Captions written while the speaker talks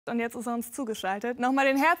Und jetzt ist er uns zugeschaltet. Nochmal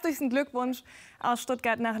den herzlichsten Glückwunsch aus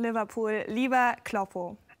Stuttgart nach Liverpool. Lieber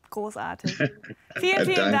Kloppo, großartig. Vielen,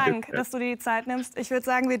 vielen Dank, dass du dir die Zeit nimmst. Ich würde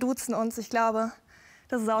sagen, wir duzen uns. Ich glaube,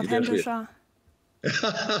 das ist authentischer.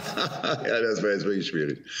 Ja, das war jetzt wirklich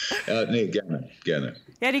schwierig. Ja, nee, gerne, gerne.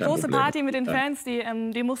 Ja, die große Party mit den Fans,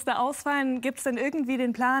 die musste ausfallen. Gibt es denn irgendwie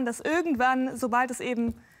den Plan, das irgendwann, sobald es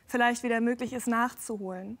eben vielleicht wieder möglich ist,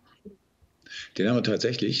 nachzuholen? Den haben wir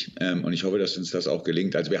tatsächlich und ich hoffe, dass uns das auch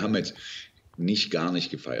gelingt. Also wir haben jetzt nicht gar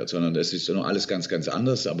nicht gefeiert, sondern das ist noch alles ganz, ganz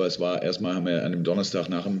anders. Aber es war erstmal, haben wir an dem Donnerstag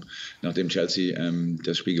nachdem Chelsea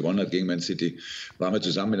das Spiel gewonnen hat gegen Man City, waren wir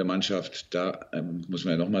zusammen mit der Mannschaft. Da muss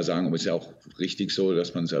man ja nochmal sagen, und es ist ja auch richtig so,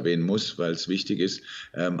 dass man es erwähnen muss, weil es wichtig ist,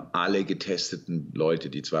 alle getesteten Leute,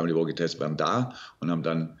 die zweimal die Woche getestet waren, da und haben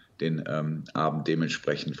dann den Abend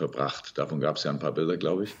dementsprechend verbracht. Davon gab es ja ein paar Bilder,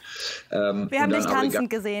 glaube ich. Wir haben dich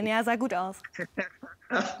tanzend gesehen, ja, sah gut aus.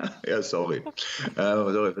 Ja, sorry.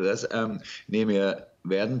 Sorry für das. Nee, wir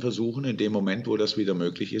werden versuchen, in dem Moment, wo das wieder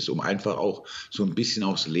möglich ist, um einfach auch so ein bisschen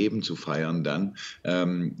aufs Leben zu feiern, dann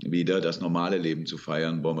wieder das normale Leben zu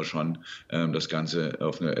feiern, wollen wir schon das Ganze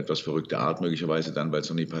auf eine etwas verrückte Art möglicherweise dann, weil es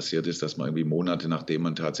noch nie passiert ist, dass man irgendwie Monate, nachdem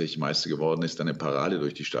man tatsächlich Meister geworden ist, dann eine Parade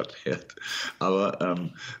durch die Stadt fährt. Aber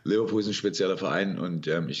Liverpool ist ein spezieller Verein und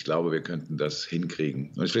ich glaube, wir könnten das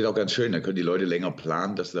hinkriegen. Und es wird auch ganz schön, da können die Leute länger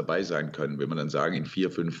planen, dass sie dabei sein können. Wenn wir dann sagen, in 4,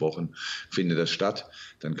 5 Wochen findet das statt,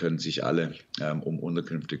 dann können sich alle um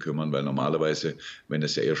Unterkünfte kümmern, weil normalerweise, wenn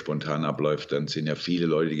es ja eher spontan abläuft, dann sind ja viele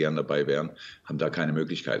Leute, die gerne dabei wären, haben da keine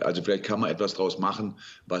Möglichkeit. Also vielleicht kann man etwas draus machen,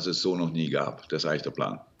 was es so noch nie gab. Das ist eigentlich der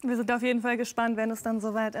Plan. Wir sind auf jeden Fall gespannt, wenn es dann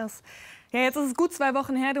soweit ist. Ja, jetzt ist es gut 2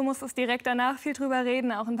 Wochen her, du musstest direkt danach viel drüber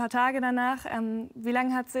reden, auch ein paar Tage danach. Wie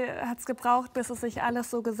lange hat es gebraucht, bis es sich alles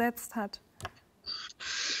so gesetzt hat?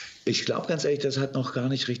 Ich glaube ganz ehrlich, das hat noch gar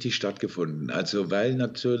nicht richtig stattgefunden. Also weil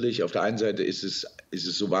natürlich auf der einen Seite ist es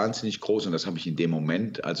so wahnsinnig groß und das habe ich in dem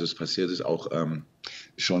Moment, als es passiert ist, auch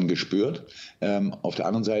schon gespürt. Auf der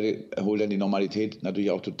anderen Seite holt dann die Normalität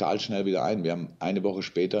natürlich auch total schnell wieder ein. Wir haben eine Woche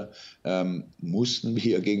später mussten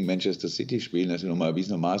wir gegen Manchester City spielen, das nun mal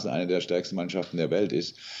erwiesenermaßen eine der stärksten Mannschaften der Welt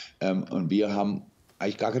ist. Und wir haben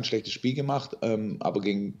eigentlich gar kein schlechtes Spiel gemacht, aber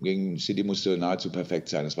gegen City musste nahezu perfekt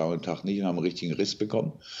sein. Das war am Tag nicht und haben einen richtigen Riss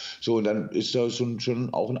bekommen. So, und dann ist da schon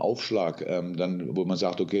auch ein Aufschlag, dann, wo man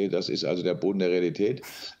sagt, okay, das ist also der Boden der Realität.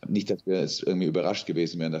 Nicht, dass wir jetzt irgendwie überrascht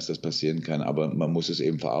gewesen wären, dass das passieren kann, aber man muss es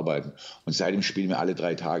eben verarbeiten. Und seitdem spielen wir alle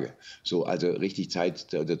 3 Tage. So, also richtig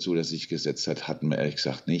Zeit dazu, dass sich gesetzt hat, hatten wir ehrlich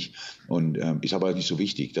gesagt nicht. Und ist aber nicht so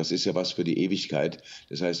wichtig. Das ist ja was für die Ewigkeit.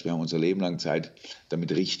 Das heißt, wir haben unser Leben lang Zeit,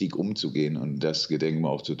 damit richtig umzugehen und das gedenken wir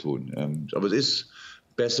auch zu tun. Aber es ist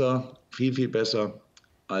besser, viel, viel besser,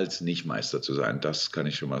 als nicht Meister zu sein. Das kann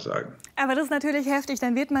ich schon mal sagen. Aber das ist natürlich heftig.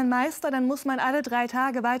 Dann wird man Meister, dann muss man alle 3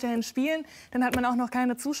 Tage weiterhin spielen. Dann hat man auch noch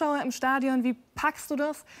keine Zuschauer im Stadion. Wie packst du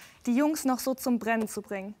das, die Jungs noch so zum Brennen zu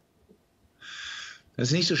bringen? Das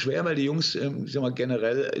ist nicht so schwer, weil die Jungs, ich sag mal,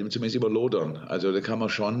 generell zumindest überlodern. Also die kann man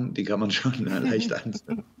schon leicht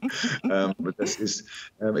anziehen. Das ist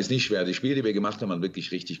nicht schwer. Die Spiele, die wir gemacht haben, waren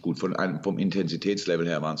wirklich richtig gut. Vom Intensitätslevel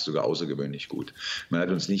her waren es sogar außergewöhnlich gut. Man hat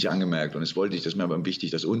uns nicht angemerkt und das ist mir aber uns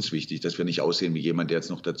wichtig, dass wir nicht aussehen wie jemand, der jetzt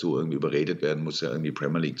noch dazu irgendwie überredet werden muss, ja irgendwie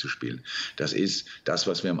Premier League zu spielen. Das ist das,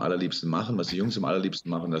 was wir am allerliebsten machen, was die Jungs am allerliebsten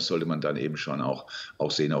machen, das sollte man dann eben schon auch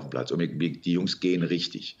sehen auf dem Platz. Und die Jungs gehen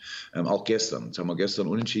richtig. Auch gestern, jetzt haben wir gestern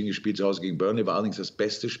unentschieden gespielt zu Hause gegen Burnley, war allerdings das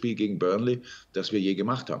beste Spiel gegen Burnley, das wir je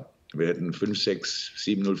gemacht haben. Wir hätten 5-6,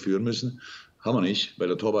 7-0 führen müssen. Haben wir nicht, weil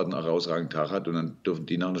der Torwart einen herausragenden Tag hat und dann dürfen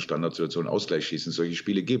die nach einer Standardsituation Ausgleich schießen. Solche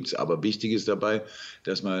Spiele gibt es. Aber wichtig ist dabei,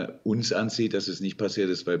 dass man uns ansieht, dass es nicht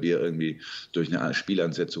passiert ist, weil wir irgendwie durch eine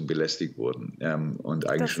Spielansetzung belästigt wurden und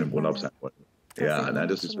eigentlich schon im Urlaub sein wollten. Ja, nein,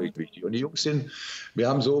 das ist wirklich wichtig. Und die Jungs sind über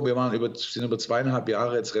 2,5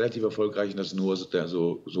 Jahre jetzt relativ erfolgreich und das ist nur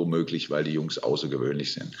so möglich, weil die Jungs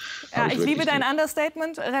außergewöhnlich sind. Ja, ich liebe dein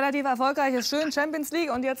Understatement. Relativ erfolgreich ist schön, Champions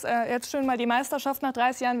League und jetzt schön mal die Meisterschaft nach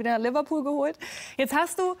 30 Jahren wieder Liverpool geholt. Jetzt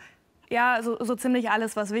hast du ja so ziemlich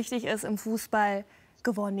alles, was wichtig ist im Fußball,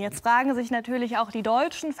 gewonnen. Jetzt fragen sich natürlich auch die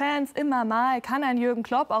deutschen Fans immer mal, kann ein Jürgen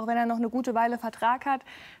Klopp, auch wenn er noch eine gute Weile Vertrag hat,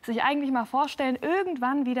 sich eigentlich mal vorstellen,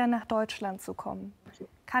 irgendwann wieder nach Deutschland zu kommen?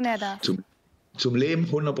 Kann er das? Zum Leben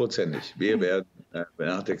 100%. Wir werden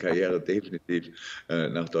nach der Karriere definitiv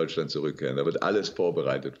nach Deutschland zurückkehren. Da wird alles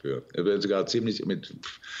vorbereitet für. Er wird sogar mit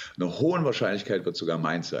einer hohen Wahrscheinlichkeit wird sogar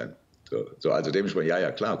Mainz sein. So, also dementsprechend,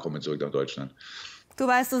 ja, klar, kommen wir zurück nach Deutschland. Du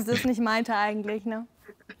weißt, dass das nicht meinte eigentlich, ne?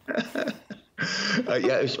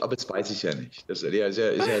 Ja, aber das weiß ich ja nicht. Das ist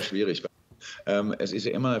ja schwierig. Es ist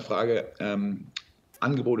ja immer eine Frage,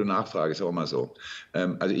 Angebot und Nachfrage, sagen wir mal so.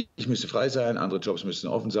 Also ich müsste frei sein, andere Jobs müssten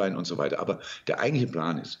offen sein und so weiter. Aber der eigentliche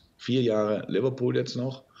Plan ist, 4 Jahre Liverpool jetzt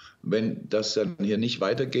noch. Wenn das dann hier nicht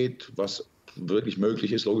weitergeht, was wirklich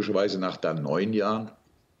möglich ist, logischerweise nach dann 9 Jahren,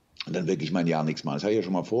 dann wirklich mein Jahr nichts machen. Das hatte ich ja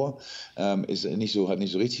schon mal vor. Hat nicht so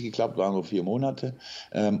richtig geklappt, waren nur 4 Monate.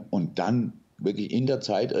 Und dann wirklich in der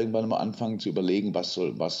Zeit irgendwann mal anfangen zu überlegen, was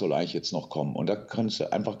soll eigentlich jetzt noch kommen. Und da kann es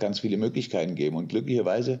einfach ganz viele Möglichkeiten geben. Und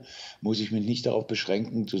glücklicherweise muss ich mich nicht darauf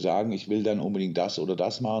beschränken, zu sagen, ich will dann unbedingt das oder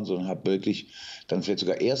das machen, sondern habe wirklich dann vielleicht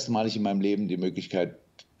sogar erstmalig in meinem Leben die Möglichkeit,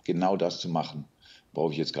 genau das zu machen,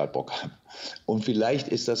 worauf ich jetzt gerade Bock habe. Und vielleicht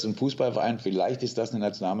ist das ein Fußballverein, vielleicht ist das eine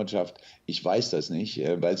Nationalmannschaft. Ich weiß das nicht,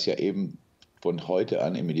 weil es ja eben von heute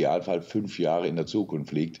an im Idealfall 5 Jahre in der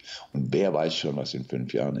Zukunft liegt. Und wer weiß schon, was in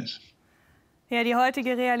 5 Jahren ist. Ja, die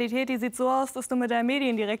heutige Realität, die sieht so aus, dass du mit deinem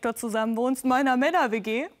Mediendirektor zusammen wohnst, meiner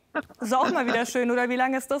Männer-WG. Das ist auch mal wieder schön, oder wie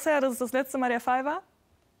lange ist das her, dass es das letzte Mal der Fall war?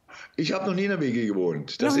 Ich habe noch nie in der WG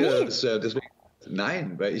gewohnt. Deswegen,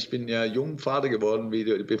 nein, weil ich bin ja jung Vater geworden,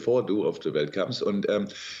 bevor du auf die Welt kamst. Und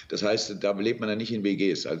das heißt, da lebt man ja nicht in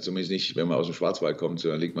WGs. Also zumindest nicht, wenn man aus dem Schwarzwald kommt,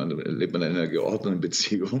 sondern lebt man in einer geordneten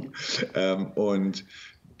Beziehung. Und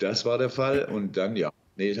das war der Fall. Und dann, ja.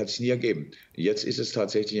 Nee, das hat sich nie ergeben. Jetzt ist es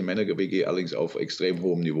tatsächlich eine Männer-WG, allerdings auf extrem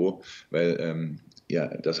hohem Niveau, weil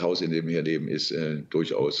das Haus, in dem wir hier leben, ist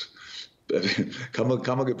durchaus, kann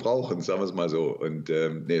man gebrauchen, sagen wir es mal so. Und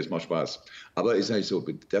es macht Spaß. Aber ist nicht so,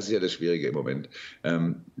 das ist ja das Schwierige im Moment,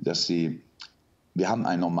 wir haben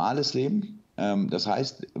ein normales Leben, das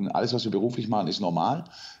heißt, alles, was wir beruflich machen, ist normal.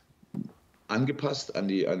 Angepasst an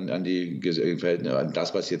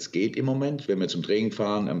das, was jetzt geht im Moment. Wenn wir zum Training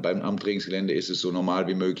fahren, am Trainingsgelände ist es so normal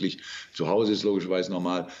wie möglich. Zu Hause ist logischerweise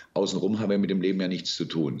normal. Außenrum haben wir mit dem Leben ja nichts zu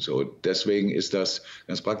tun. So, deswegen ist das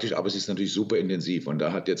ganz praktisch, aber es ist natürlich super intensiv. Und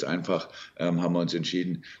da hat jetzt einfach, haben wir uns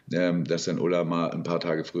entschieden, dass dann Ulla mal ein paar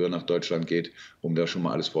Tage früher nach Deutschland geht, um da schon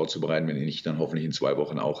mal alles vorzubereiten, wenn ich dann hoffentlich in 2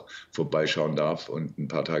 Wochen auch vorbeischauen darf und ein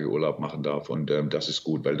paar Tage Urlaub machen darf. Und das ist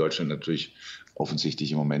gut, weil Deutschland natürlich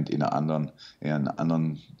offensichtlich im Moment in eine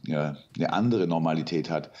andere Normalität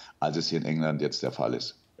hat, als es hier in England jetzt der Fall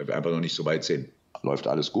ist. Weil wir einfach noch nicht so weit sind. Läuft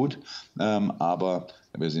alles gut, aber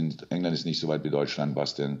England ist nicht so weit wie Deutschland,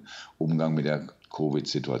 was den Umgang mit der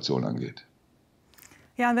Covid-Situation angeht.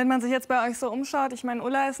 Ja, und wenn man sich jetzt bei euch so umschaut, ich meine,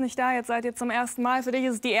 Ulla ist nicht da, jetzt seid ihr zum ersten Mal. Für dich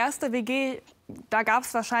ist es die erste WG, da gab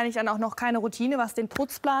es wahrscheinlich dann auch noch keine Routine, was den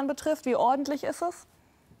Putzplan betrifft. Wie ordentlich ist es?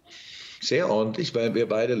 Sehr ordentlich, weil wir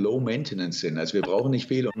beide Low Maintenance sind. Also wir brauchen nicht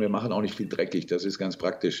viel und wir machen auch nicht viel dreckig. Das ist ganz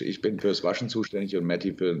praktisch. Ich bin fürs Waschen zuständig und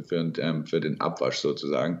Matti für den Abwasch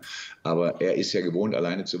sozusagen. Aber er ist ja gewohnt,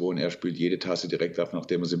 alleine zu wohnen. Er spült jede Tasse direkt ab,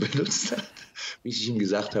 nachdem er sie benutzt hat. Wie ich ihm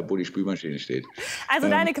gesagt habe, wo die Spülmaschine steht. Also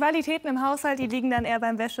deine Qualitäten im Haushalt, die liegen dann eher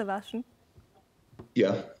beim Wäschewaschen?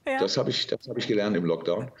 Ja, das hab ich gelernt im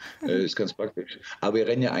Lockdown. Ist ganz praktisch. Aber wir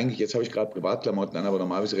rennen ja eigentlich, jetzt habe ich gerade Privatklamotten an, aber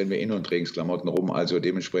normalerweise rennen wir nur in Trainingsklamotten rum. Also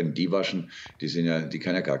dementsprechend die waschen, die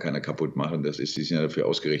kann ja gar keiner kaputt machen. Die sind ja dafür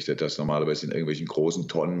ausgerichtet, dass normalerweise in irgendwelchen großen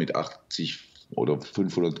Tonnen mit 80 oder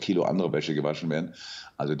 500 Kilo andere Wäsche gewaschen werden.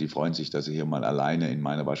 Also die freuen sich, dass sie hier mal alleine in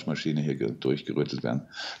meiner Waschmaschine hier durchgerüttelt werden.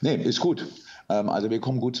 Nee, ist gut. Also wir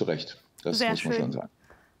kommen gut zurecht. Das muss man schon sagen.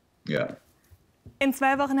 Ja. In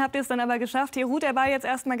 2 Wochen habt ihr es dann aber geschafft. Hier ruht der Ball jetzt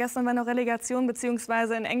erstmal. Gestern war noch Relegation,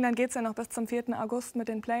 beziehungsweise in England geht es ja noch bis zum 4. August mit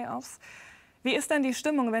den Playoffs. Wie ist denn die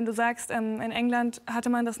Stimmung, wenn du sagst, in England hatte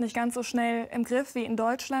man das nicht ganz so schnell im Griff wie in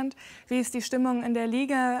Deutschland? Wie ist die Stimmung in der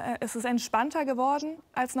Liga? Ist es entspannter geworden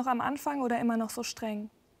als noch am Anfang oder immer noch so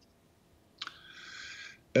streng?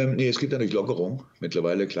 Nee, es gibt natürlich Lockerung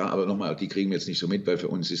mittlerweile, klar, aber nochmal, die kriegen wir jetzt nicht so mit, weil für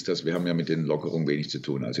uns ist das, wir haben ja mit den Lockerungen wenig zu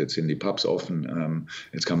tun. Also jetzt sind die Pubs offen,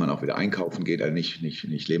 jetzt kann man auch wieder einkaufen gehen, also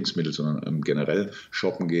nicht Lebensmittel, sondern generell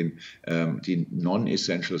shoppen gehen. Die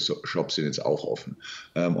Non-Essential Shops sind jetzt auch offen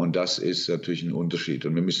und das ist natürlich ein Unterschied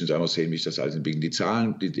und wir müssen jetzt einfach sehen, wie sich das alles entwickelt.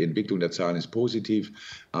 Die Entwicklung der Zahlen ist positiv,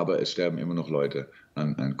 aber es sterben immer noch Leute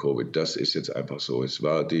an Covid. Das ist jetzt einfach so. Es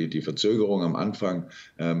war die Verzögerung am Anfang,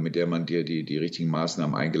 mit der man die richtigen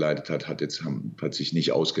Maßnahmen eingeleitet hat, hat sich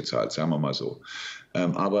nicht ausgezahlt, sagen wir mal so.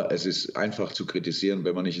 Aber es ist einfach zu kritisieren,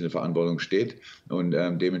 wenn man nicht in der Verantwortung steht. Und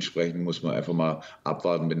dementsprechend muss man einfach mal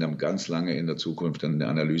abwarten, wenn dann ganz lange in der Zukunft dann eine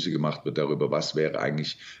Analyse gemacht wird darüber, was wäre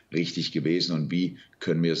eigentlich richtig gewesen und wie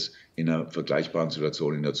können wir es in einer vergleichbaren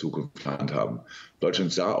Situation in der Zukunft handhaben.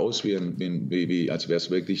 Deutschland sah aus, als wäre es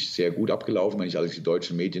wirklich sehr gut abgelaufen. Wenn ich alles die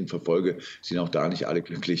deutschen Medien verfolge, sind auch da nicht alle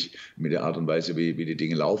glücklich mit der Art und Weise, wie die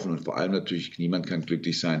Dinge laufen. Und vor allem natürlich, niemand kann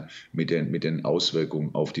glücklich sein mit den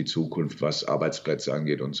Auswirkungen auf die Zukunft, was Arbeitsplätze Plätze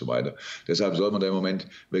angeht und so weiter. Deshalb soll man da im Moment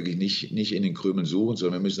wirklich nicht in den Krümeln suchen,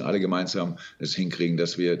 sondern wir müssen alle gemeinsam es hinkriegen,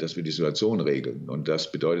 dass wir die Situation regeln. Und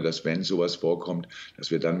das bedeutet, dass wenn sowas vorkommt,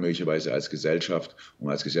 dass wir dann möglicherweise als Gesellschaft, und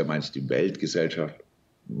als Gesellschaft meine ich die Weltgesellschaft,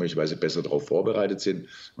 möglicherweise besser darauf vorbereitet sind.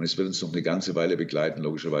 Und es wird uns noch eine ganze Weile begleiten,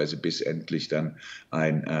 logischerweise, bis endlich dann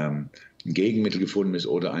ein Gegenmittel gefunden ist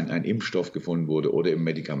oder ein Impfstoff gefunden wurde oder ein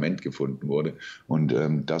Medikament gefunden wurde. Und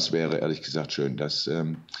das wäre ehrlich gesagt schön. Das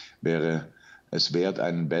wäre es wert,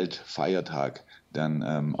 einen Weltfeiertag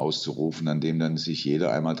dann auszurufen, an dem dann sich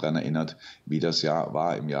jeder einmal daran erinnert, wie das Jahr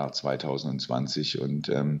war im Jahr 2020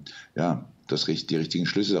 und die richtigen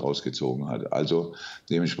Schlüsse daraus gezogen hat. Also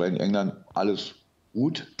dementsprechend England, alles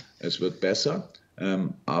gut, es wird besser,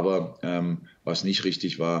 aber was nicht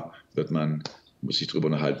richtig war, muss sich darüber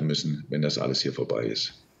unterhalten müssen, wenn das alles hier vorbei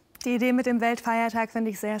ist. Die Idee mit dem Weltfeiertag finde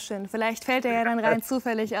ich sehr schön. Vielleicht fällt er ja dann rein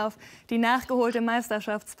zufällig auf die nachgeholte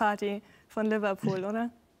Meisterschaftsparty von Liverpool, oder?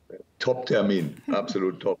 Top-Termin,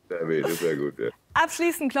 absolut Top-Termin, das wäre gut. Ja.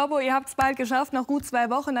 Abschließend, Kloppo, ihr habt es bald geschafft, noch gut 2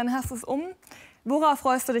 Wochen, dann hast du es um. Worauf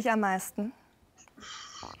freust du dich am meisten?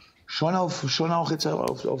 Schon auch jetzt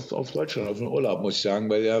auf Deutschland, auf den Urlaub, muss ich sagen,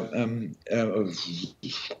 weil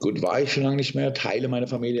gut, war ich schon lange nicht mehr, Teile meiner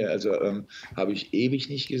Familie, also habe ich ewig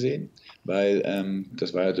nicht gesehen, weil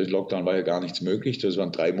das war ja durch Lockdown war ja gar nichts möglich, das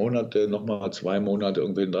waren 3 Monate, nochmal 2 Monate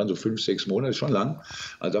irgendwie dran, so 5, 6 Monate, schon lang,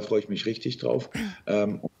 also da freue ich mich richtig drauf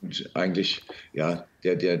und eigentlich, ja,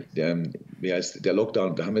 der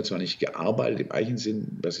Lockdown, da haben wir zwar nicht gearbeitet im eigentlichen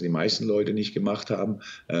Sinn, was die meisten Leute nicht gemacht haben,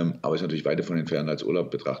 aber es ist natürlich weit davon entfernt, als Urlaub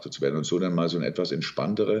betrachtet zu werden und so dann mal so eine etwas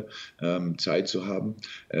entspanntere Zeit zu haben,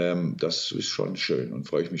 das ist schon schön und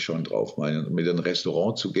freue ich mich schon drauf. Mit einem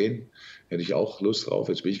Restaurant zu gehen, hätte ich auch Lust drauf.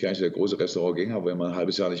 Jetzt bin ich gar nicht der große Restaurantgänger, aber wenn man ein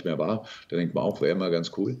halbes Jahr nicht mehr war, dann denkt man auch, wäre immer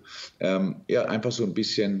ganz cool. Einfach so ein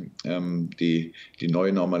bisschen die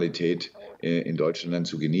neue Normalität in Deutschland dann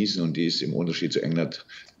zu genießen und die ist im Unterschied zu England,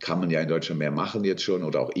 kann man ja in Deutschland mehr machen jetzt schon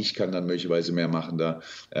oder auch ich kann dann möglicherweise mehr machen da.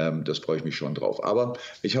 Das freue ich mich schon drauf. Aber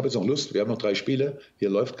ich habe jetzt noch Lust, wir haben noch 3 Spiele. Hier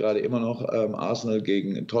läuft gerade immer noch Arsenal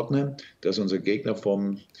gegen Tottenham. Das ist unser Gegner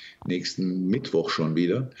vom nächsten Mittwoch schon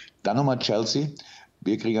wieder. Dann nochmal Chelsea.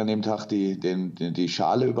 Wir kriegen an dem Tag die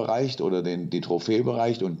Schale überreicht oder die Trophäe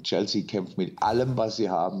überreicht und Chelsea kämpft mit allem, was sie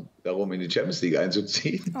haben, darum in die Champions League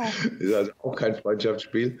einzuziehen. Oh. Das ist also auch kein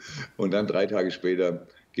Freundschaftsspiel. Und dann 3 Tage später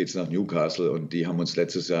geht es nach Newcastle und die haben uns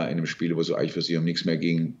letztes Jahr in einem Spiel, wo es so eigentlich für sie um nichts mehr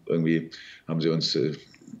ging, irgendwie haben sie uns,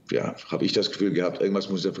 habe ich das Gefühl gehabt, irgendwas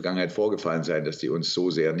muss in der Vergangenheit vorgefallen sein, dass die uns so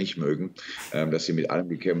sehr nicht mögen, dass sie mit allem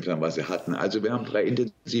gekämpft haben, was sie hatten. Also wir haben 3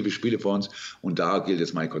 intensive Spiele vor uns und da gilt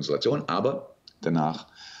jetzt meine Konzentration, aber danach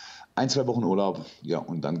 1, 2 Wochen Urlaub, ja,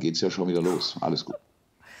 und dann geht es ja schon wieder los. Alles gut.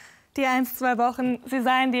 Die 1, 2 Wochen, sie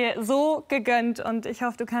seien dir so gegönnt und ich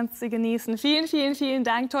hoffe, du kannst sie genießen. Vielen, vielen, vielen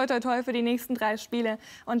Dank. Toi, toi, toi für die nächsten 3 Spiele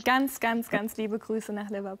und ganz, ganz, ganz liebe Grüße nach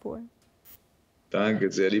Liverpool. Danke,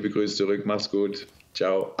 sehr liebe Grüße zurück. Mach's gut.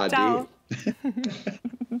 Ciao. Ade. Ciao.